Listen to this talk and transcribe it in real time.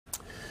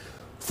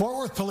Fort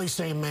Worth police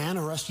say a man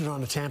arrested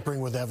on a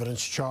tampering with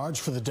evidence charge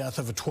for the death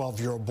of a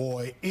 12-year-old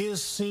boy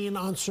is seen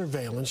on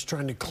surveillance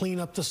trying to clean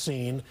up the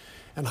scene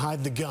and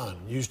hide the gun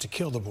used to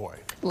kill the boy.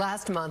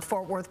 Last month,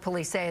 Fort Worth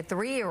police say a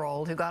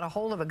 3-year-old who got a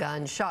hold of a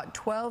gun shot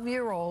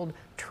 12-year-old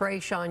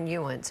Trayshawn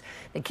Ewens.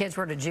 The kids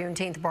were at a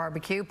Juneteenth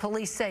barbecue.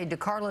 Police say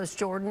Decarlos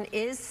Jordan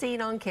is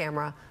seen on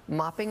camera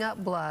mopping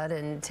up blood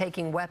and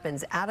taking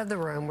weapons out of the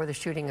room where the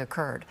shooting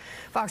occurred.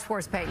 Fox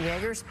Sports' Peyton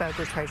Yeager spoke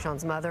with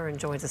Trayshawn's mother and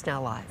joins us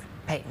now live.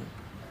 Peyton.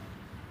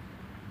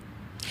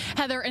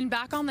 Heather, and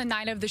back on the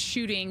night of the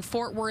shooting,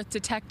 Fort Worth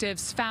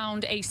detectives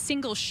found a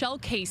single shell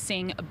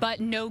casing, but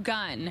no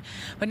gun.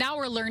 But now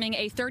we're learning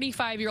a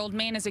 35-year-old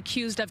man is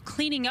accused of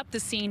cleaning up the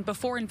scene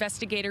before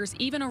investigators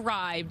even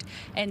arrived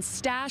and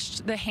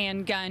stashed the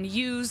handgun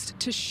used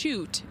to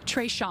shoot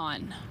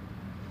Trayshawn.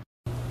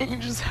 You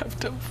just have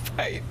to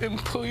fight and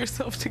pull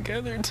yourself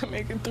together to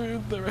make it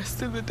through the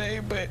rest of the day,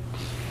 but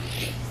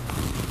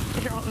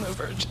you're on the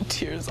verge of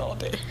tears all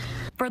day.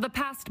 For the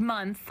past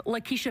month,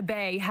 Lakeisha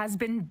Bay has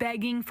been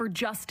begging for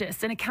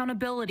justice and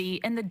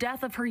accountability in the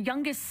death of her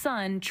youngest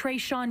son,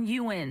 Trayshawn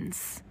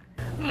Ewens.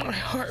 My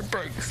heart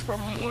breaks from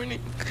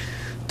morning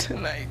to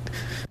night.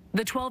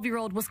 The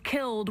 12-year-old was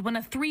killed when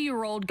a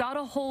 3-year-old got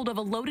a hold of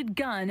a loaded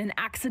gun and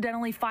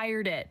accidentally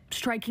fired it,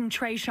 striking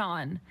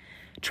Trayshawn.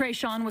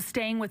 Trayshawn was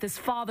staying with his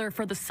father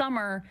for the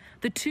summer.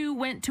 The two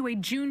went to a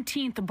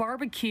Juneteenth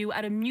barbecue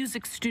at a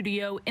music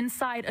studio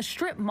inside a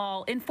strip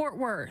mall in Fort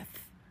Worth.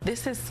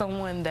 This is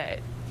someone that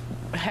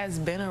has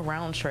been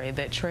around Trey,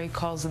 that Trey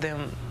calls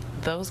them,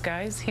 those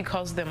guys, he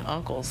calls them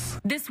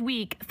uncles. This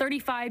week,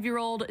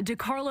 35-year-old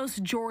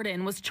Decarlos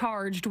Jordan was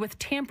charged with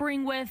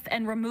tampering with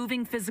and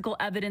removing physical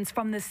evidence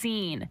from the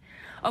scene.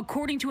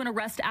 According to an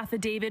arrest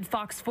affidavit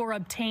Fox 4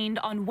 obtained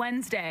on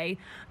Wednesday,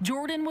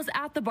 Jordan was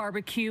at the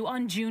barbecue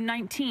on June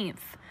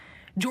 19th.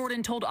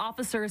 Jordan told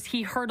officers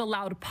he heard a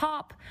loud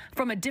pop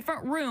from a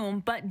different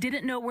room but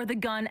didn't know where the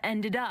gun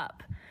ended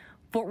up.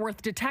 Fort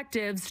Worth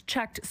detectives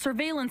checked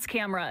surveillance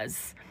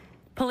cameras.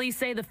 Police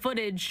say the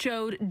footage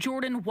showed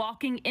Jordan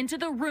walking into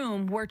the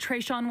room where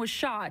Trayshawn was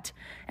shot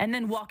and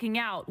then walking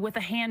out with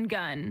a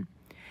handgun.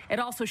 It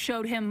also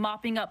showed him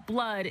mopping up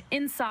blood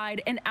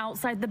inside and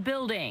outside the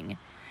building.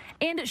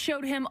 And it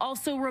showed him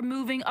also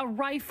removing a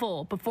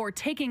rifle before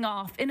taking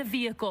off in a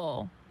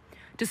vehicle.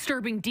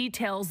 Disturbing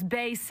details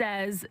Bay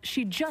says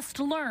she just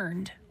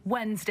learned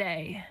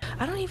Wednesday.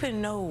 I don't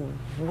even know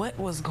what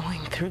was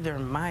going through their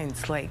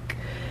minds. Like,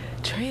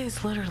 Trey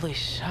is literally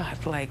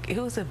shot. Like,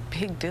 it was a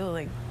big deal,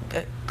 like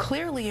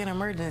clearly an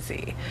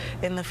emergency.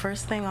 And the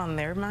first thing on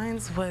their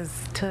minds was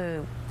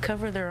to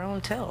cover their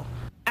own tail.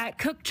 At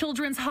Cook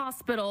Children's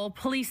Hospital,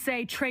 police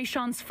say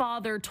Trayshawn's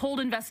father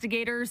told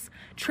investigators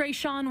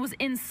Trayshawn was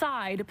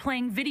inside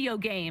playing video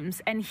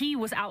games and he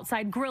was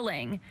outside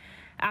grilling.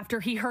 After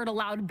he heard a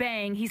loud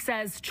bang, he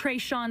says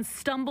Trayshawn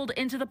stumbled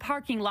into the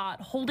parking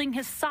lot holding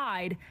his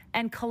side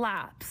and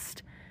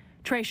collapsed.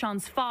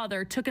 Trayshawn's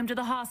father took him to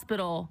the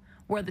hospital,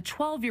 where the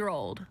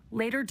 12-year-old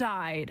later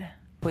died.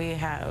 We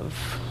have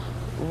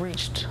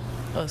reached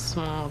a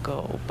small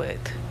goal, but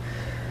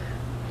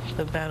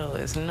the battle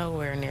is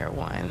nowhere near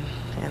won,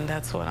 and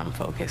that's what I'm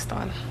focused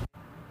on.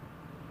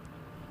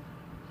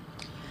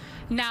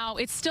 Now,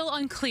 it's still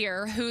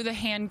unclear who the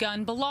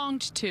handgun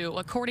belonged to.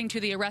 According to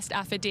the arrest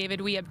affidavit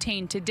we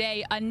obtained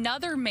today,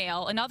 another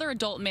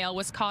adult male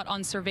was caught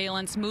on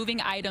surveillance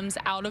moving items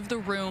out of the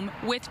room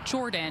with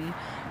Jordan.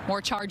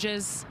 More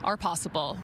charges are possible.